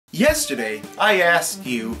Yesterday, I asked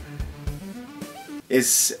you,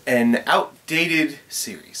 is an outdated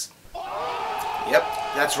series. Yep,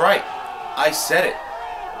 that's right. I said it.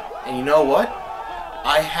 And you know what?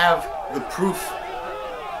 I have the proof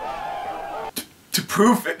to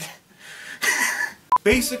prove it.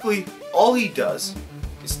 Basically, all he does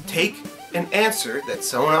is take an answer that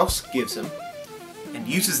someone else gives him and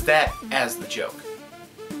uses that as the joke.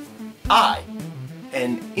 I,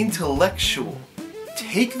 an intellectual,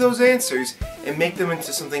 take those answers and make them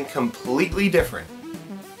into something completely different.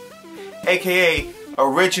 AKA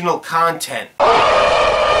original content.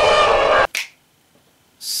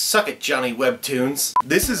 Suck it, Johnny Webtoons.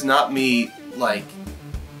 This is not me, like,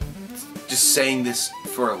 just saying this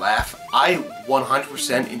for a laugh. I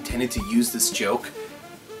 100% intended to use this joke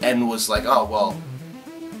and was like, oh, well,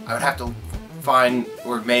 I would have to find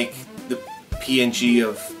or make the PNG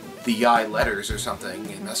of the I letters or something,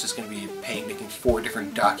 and that's just going to be a pain making 4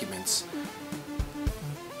 different documents.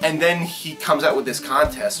 And then he comes out with this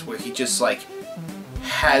contest where he just like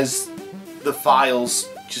has the files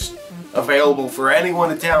just available for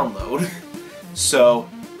anyone to download. So,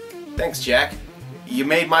 thanks, Jack. You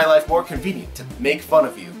made my life more convenient to make fun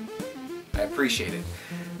of you. I appreciate it.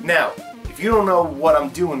 Now, if you don't know what I'm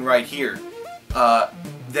doing right here,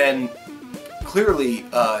 then clearly,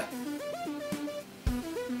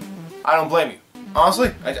 I don't blame you.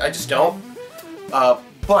 Honestly, I just don't.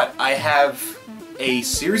 But I have a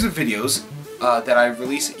series of videos that I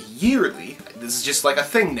release yearly. This is just like a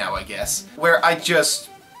thing now, I guess, where I just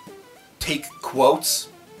take quotes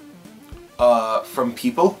from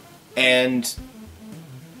people and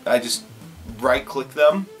I just right-click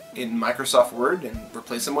them in Microsoft Word and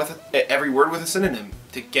replace them with every word with a synonym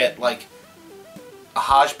to get like a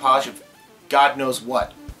hodgepodge of God knows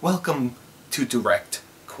what. Welcome to Direct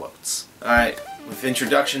Quotes. Alright, with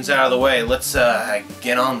introductions out of the way, let's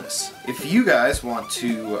get on this. If you guys want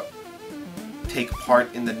to take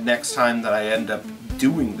part in the next time that I end up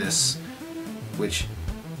doing this, which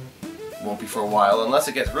won't be for a while unless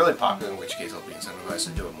it gets really popular, in which case I'll be incentivized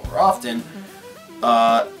to do it more often,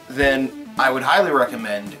 then I would highly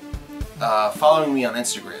recommend following me on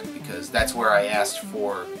Instagram, because that's where I asked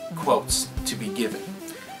for quotes to be given.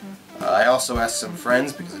 I also asked some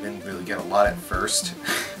friends because I didn't really get a lot at first.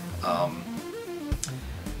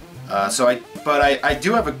 But I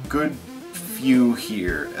do have a good few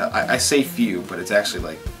here. I say few, but it's actually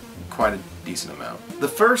like quite a decent amount. The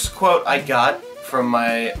first quote I got from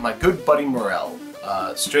my good buddy Morel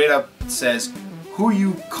straight up says, "Who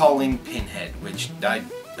you calling Pinhead?" which I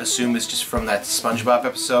assume is just from that SpongeBob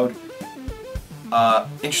episode.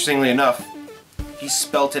 Interestingly enough, he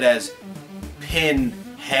spelt it as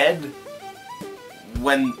Pinhead,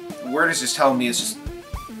 when Word is just telling me it's just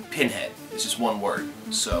Pinhead. It's just one word.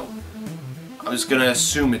 So I'm just gonna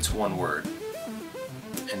assume it's one word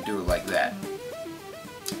and do it like that.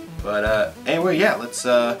 But anyway, yeah, let's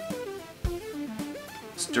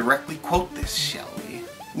directly quote this, shall we?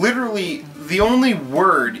 Literally, the only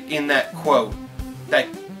word in that quote that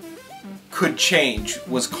could change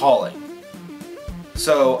was calling.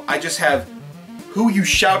 So I just have, "Who you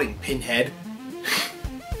shouting, Pinhead?"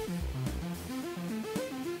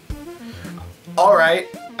 Alright,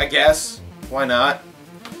 I guess. Why not?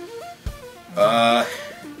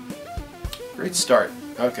 Great start.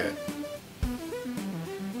 Okay.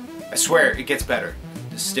 I swear, it gets better.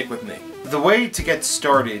 Just stick with me. "The way to get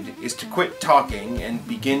started is to quit talking and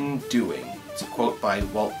begin doing." It's a quote by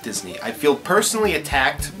Walt Disney. I feel personally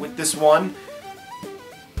attacked with this one,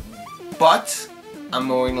 but I'm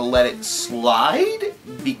going to let it slide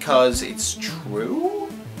because it's true?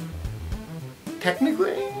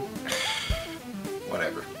 Technically?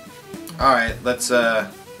 Whatever. Alright, let's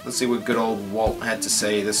see what good old Walt had to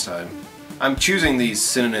say this time. I'm choosing these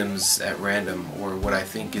synonyms at random, or what I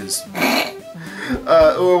think is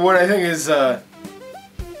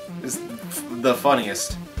is the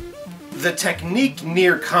funniest. "The technique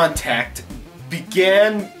near contact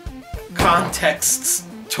began contexts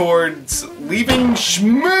towards leaving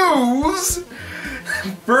schmooze.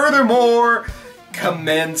 Furthermore,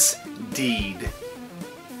 commence deed."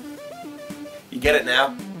 You get it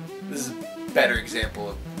now? This is a better example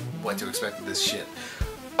of what to expect with this shit.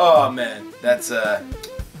 Oh man, that's a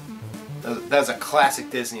classic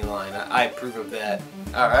Disney line. I approve of that.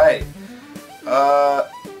 Alright. Yeah,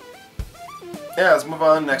 let's move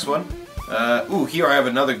on to the next one. Ooh, here I have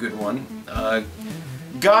another good one.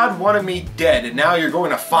 "God wanted me dead, and now you're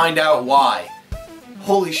going to find out why."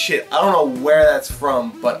 Holy shit, I don't know where that's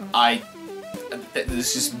from, but this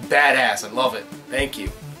is just badass. I love it. Thank you.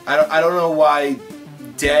 I don't know why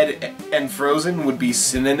dead and frozen would be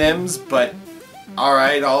synonyms, but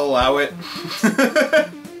Alright, I'll allow it.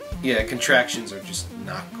 Yeah, contractions are just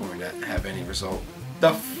not going to have any result.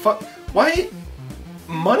 The fuck? Why?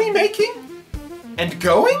 Money making? And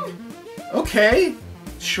going? Okay,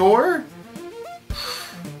 sure.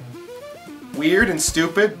 Weird and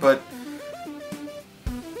stupid, but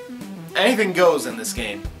anything goes in this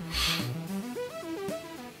game.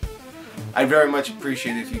 I'd very much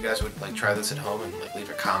appreciate it if you guys would like try this at home and like leave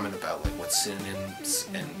a comment about like what synonyms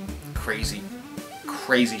and crazy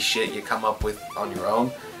shit you come up with on your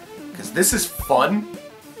own, because this is fun,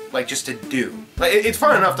 like just to do. Like it's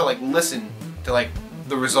fun enough to like listen to like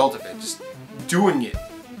the result of it. Just doing it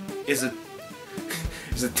is a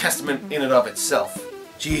testament in and of itself.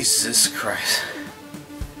 Jesus Christ.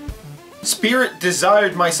 Spirit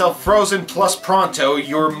desired myself frozen plus pronto,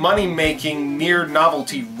 your money-making near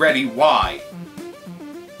novelty ready, why?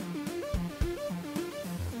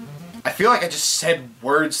 I feel like I just said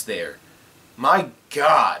words there. My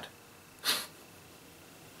God.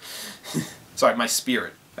 Sorry, my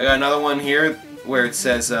spirit. I got another one here where it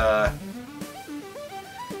says,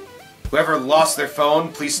 whoever lost their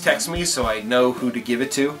phone, please text me so I know who to give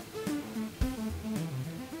it to.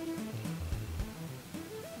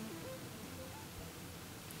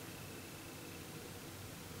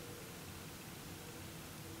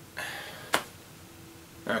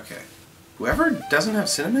 Okay. Whoever doesn't have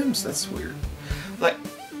synonyms? That's weird. Like,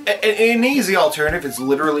 an easy alternative is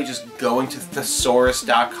literally just going to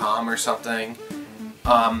thesaurus.com or something.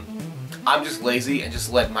 I'm just lazy and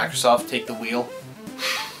just let Microsoft take the wheel.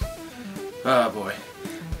 Oh boy.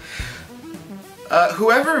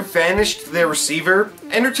 Whoever vanished their receiver,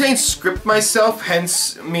 entertain script myself,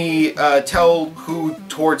 hence me tell who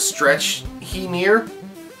towards stretch he near.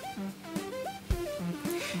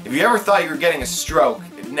 If you ever thought you were getting a stroke,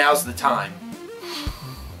 now's the time.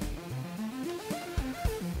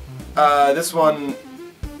 This one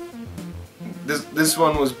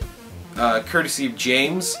was courtesy of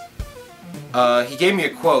James. He gave me a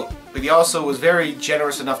quote, but he also was very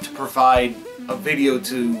generous enough to provide a video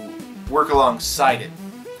to work alongside it.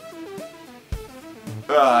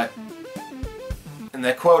 And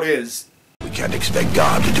that quote is, "We can't expect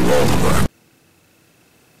God to do all the work."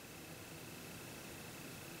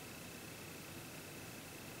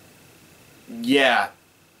 Yeah.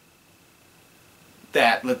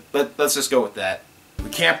 That. Let's just go with that. We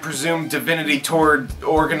can't presume divinity toward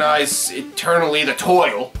organize eternally the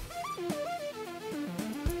toil.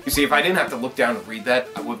 You see, if I didn't have to look down and read that,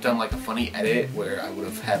 I would have done like a funny edit where I would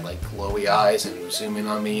have had like glowy eyes and it would zoom in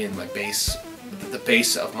on me and my bass, the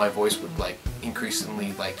bass of my voice would like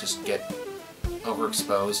increasingly like just get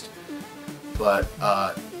overexposed. But,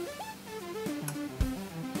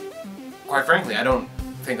 quite frankly, I don't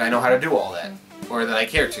think I know how to do all that, or that I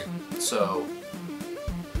care to, so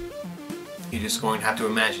you're just going to have to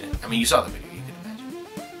imagine it. I mean, you saw the video, you can imagine.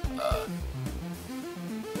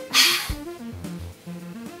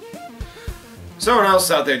 Someone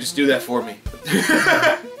else out there, just do that for me.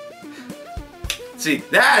 See,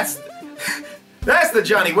 that's the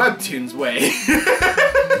Johnny Webtoons way.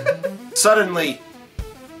 Suddenly,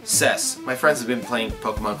 Cess. My friends have been playing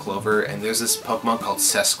Pokemon Clover, and there's this Pokemon called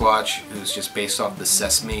Sasquatch, who's just based off the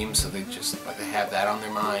Cess meme, so they just, like, they have that on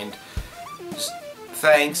their mind. Just,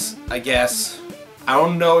 thanks, I guess. I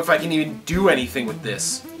don't know if I can even do anything with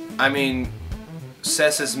this. I mean,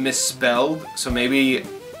 Cess is misspelled, so maybe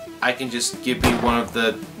I can just give me one of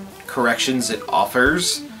the corrections it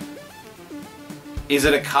offers. Is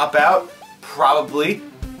it a cop-out? Probably.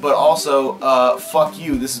 But also, fuck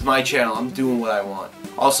you, this is my channel, I'm doing what I want.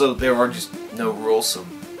 Also, there are just no rules, so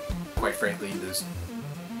quite frankly, there's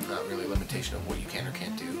not really a limitation of what you can or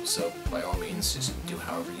can't do, so by all means, just do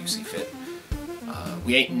however you see fit.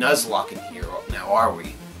 We ain't Nuzlocking here now, are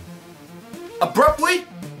we? Abruptly,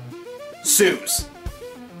 Suze.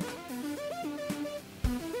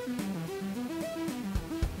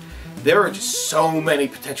 There are just so many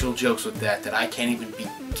potential jokes with that I can't even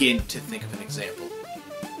begin to think of an example.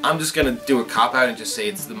 I'm just gonna do a cop-out and just say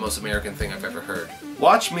it's the most American thing I've ever heard.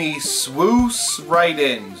 Watch me swoosh right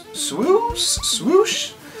in. Swoosh?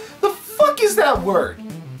 Swoosh? The fuck is that word?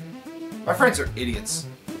 My friends are idiots.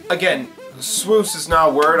 Again, swoosh is not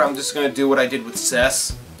a word, I'm just gonna do what I did with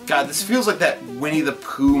Cess. God, this feels like that Winnie the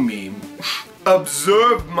Pooh meme.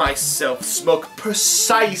 Observe myself smoke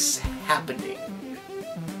precise happening.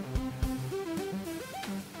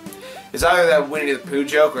 It's either that Winnie the Pooh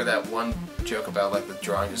joke or that one joke about like the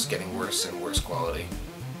drawing just getting worse and worse quality.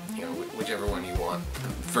 You know, whichever one you want.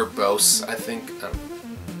 Verbose, I think.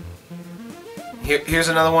 Here's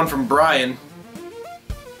another one from Brian.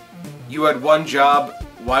 You had one job,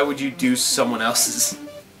 why would you do someone else's?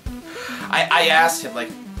 I asked him, like,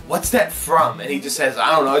 what's that from? And he just says,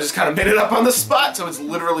 I don't know, I just kind of made it up on the spot, so it's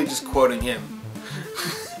literally just quoting him.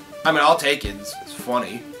 I mean, I'll take it, it's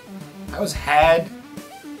funny. I was had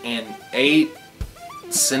and ate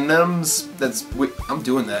synonyms. I'm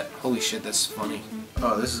doing that. Holy shit, that's funny.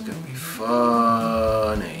 Oh, this is gonna be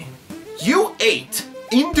funny. You ate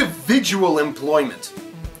individual employment.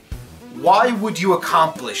 Why would you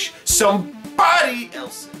accomplish somebody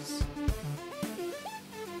else's?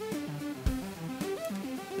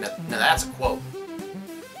 Now that's a quote.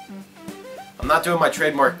 I'm not doing my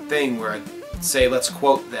trademark thing where I say let's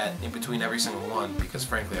quote that in between every single one, because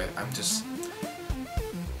frankly I'm just...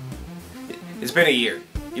 It's been a year.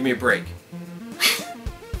 Give me a break.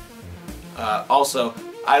 Also,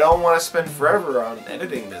 I don't want to spend forever on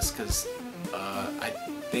editing this, because I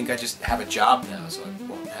think I just have a job now, so I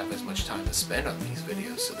won't have as much time to spend on these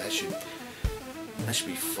videos, so that should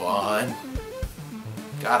be fun.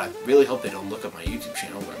 God, I really hope they don't look at my YouTube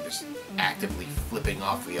channel where I'm just actively flipping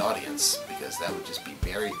off the audience, because that would just be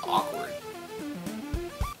very awkward.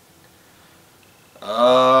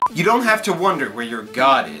 You don't have to wonder where your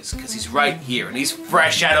God is, because he's right here, and he's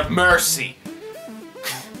fresh out of mercy.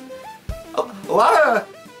 A lot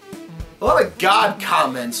of God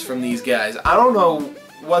comments from these guys. I don't know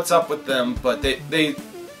what's up with them, but they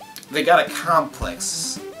got a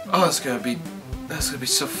complex. Oh, that's gonna be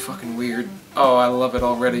so fucking weird. Oh, I love it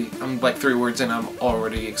already. I'm like 3 words in, I'm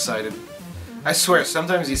already excited. I swear,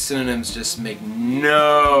 sometimes these synonyms just make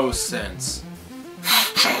no sense.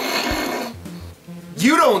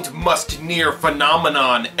 You don't must near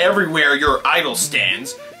phenomenon everywhere your idol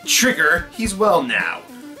stands. Trigger, he's well now.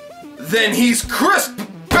 Then he's crisp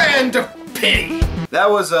band of pity. That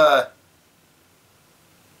was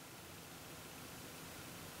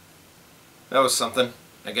something,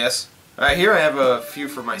 I guess. Alright, here I have a few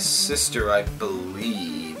for my sister, I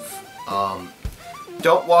believe.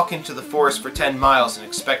 Don't walk into the forest for 10 miles and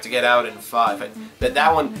expect to get out in 5.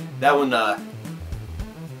 That one,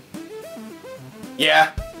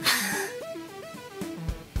 yeah.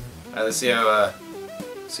 Alright, let's see how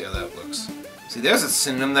that looks. See, there's a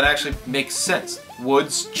synonym that actually makes sense.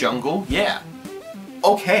 Woods, jungle, yeah.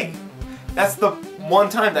 Okay. That's the one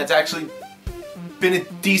time that's actually been a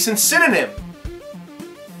decent synonym.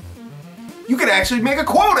 You could actually make a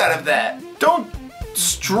quote out of that. Don't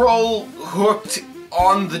stroll hooked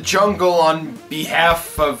on the jungle on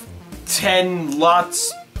behalf of 10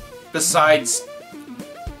 lots besides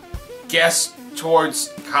guess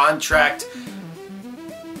towards contract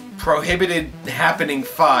prohibited happening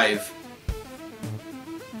 5.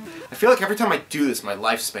 I feel like every time I do this, my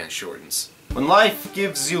lifespan shortens. When life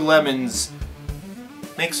gives you lemons,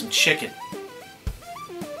 make some chicken.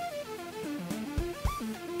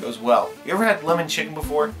 Goes well. You ever had lemon chicken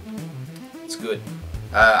before? It's good.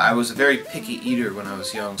 I was a very picky eater when I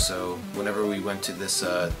was young, so whenever we went to this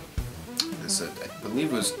I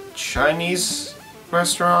believe it was Chinese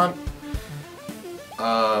restaurant.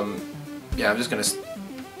 Yeah, I'm just gonna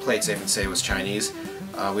play it safe and say it was Chinese.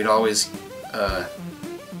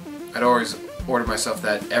 I'd always order myself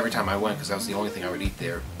that every time I went, because that was the only thing I would eat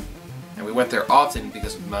there. And we went there often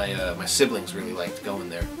because my siblings really liked going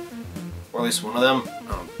there. Or at least one of them. I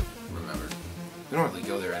don't remember. We don't really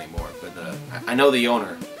go there anymore, but I know the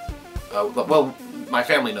owner. Well, my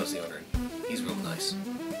family knows the owner. He's real nice.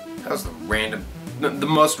 That was the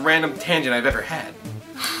most random tangent I've ever had.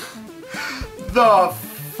 The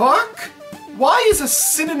fuck? Why is a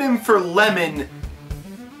synonym for lemon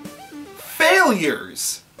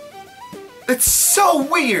failures? It's so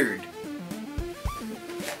weird.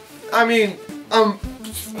 I mean,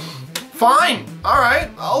 fine. Alright,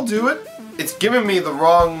 I'll do it. It's giving me the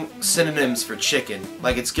wrong synonyms for chicken.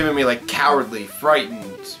 Like, it's giving me, like, cowardly,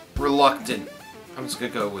 frightened, reluctant. I'm just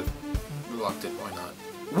gonna go with reluctant, why not?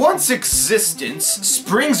 Once existence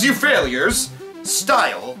springs you failures,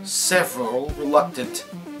 style several reluctant.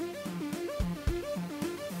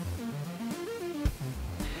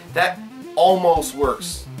 That almost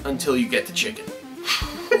works until you get to chicken.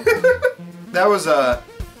 That was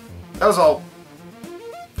all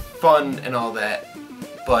fun and all that,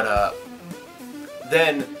 but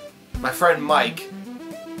then my friend Mike,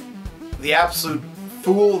 the absolute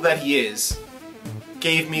fool that he is,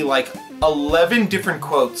 gave me like 11 different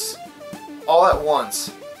quotes all at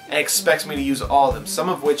once and expects me to use all of them, some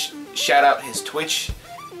of which shout out his Twitch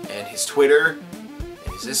and his Twitter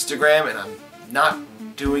and his Instagram, and I'm not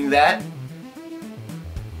doing that.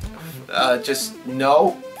 Just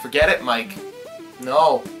no, forget it, Mike.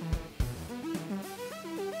 No.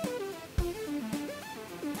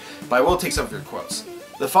 But I will take some of your quotes.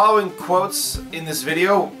 The following quotes in this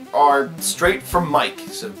video are straight from Mike,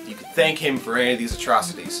 so you can thank him for any of these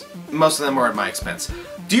atrocities. Most of them are at my expense.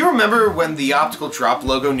 Do you remember when the optical drop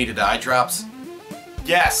logo needed eye drops?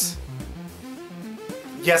 Yes.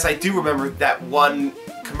 Yes, I do remember that one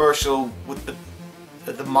commercial with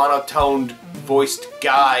the monotoned voiced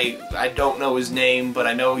guy. I don't know his name, but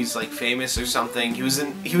I know he's like famous or something. He was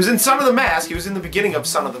in Son of the Mask. He was in the beginning of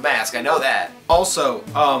Son of the Mask. I know that. Also,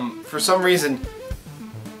 for some reason,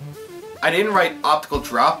 I didn't write optical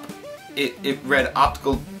drop. It read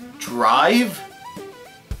optical drive.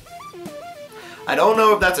 I don't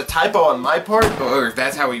know if that's a typo on my part or if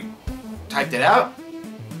that's how he typed it out.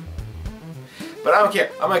 But I don't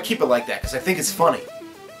care. I'm gonna keep it like that because I think it's funny.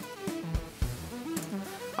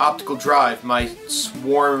 Optical drive, my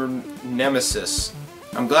sworn nemesis.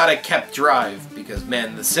 I'm glad I kept drive because,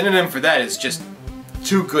 man, the synonym for that is just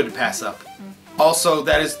too good to pass up. Also,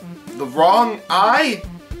 that is the wrong eye.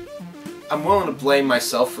 I'm willing to blame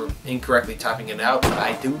myself for incorrectly typing it out, but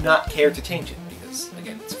I do not care to change it because,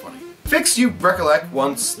 again, it's funny. Fix you recollect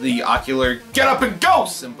once the ocular get up and go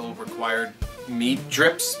symbol required meat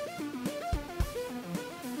drips.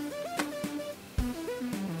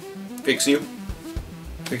 Fix you?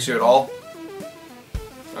 Fix you at all?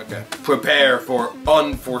 Okay. Prepare for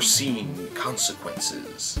unforeseen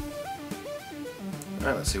consequences.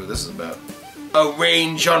 Alright, let's see what this is about.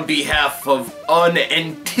 Arrange on behalf of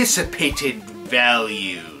unanticipated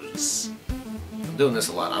values. I'm doing this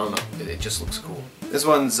a lot, I don't know, it just looks cool. This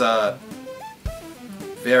one's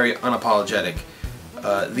very unapologetic.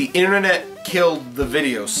 The internet killed the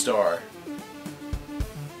video star.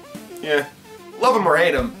 Yeah, love him or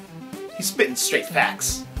hate him, he's spitting straight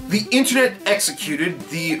facts. The internet executed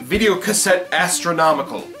the video cassette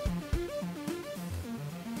astronomical.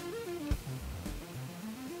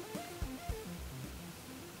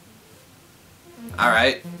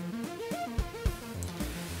 Alright.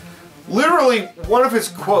 Literally, one of his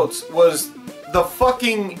quotes was the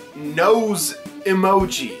fucking nose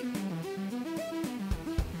emoji.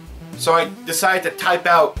 So I decided to type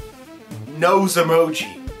out nose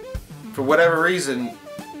emoji. For whatever reason,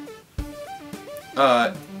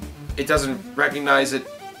 it doesn't recognize it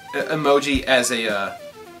emoji as a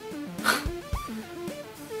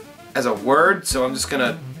as a word, so I'm just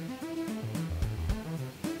gonna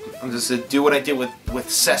do what I did with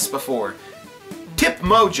Cess before. Tip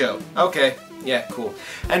Mojo. Okay, yeah, cool.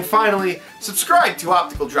 And finally, subscribe to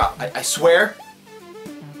Optical Drop. I swear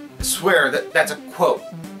that's a quote.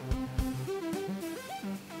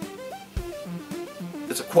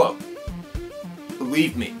 It's a quote.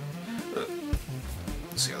 Believe me.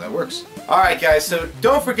 Let's see how that works. Alright guys, so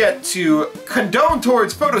don't forget to condone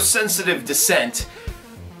towards photosensitive descent.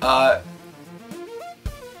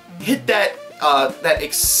 Hit that that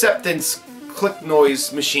acceptance click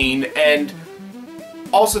noise machine, and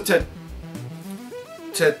also to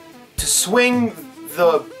swing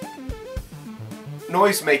the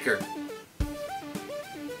noisemaker.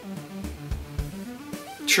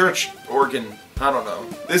 Church organ. I don't know.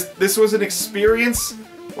 This was an experience.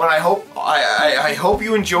 When I hope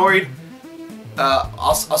you enjoyed.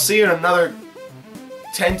 I'll see you in another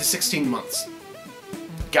 10 to 16 months.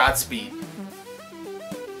 Godspeed.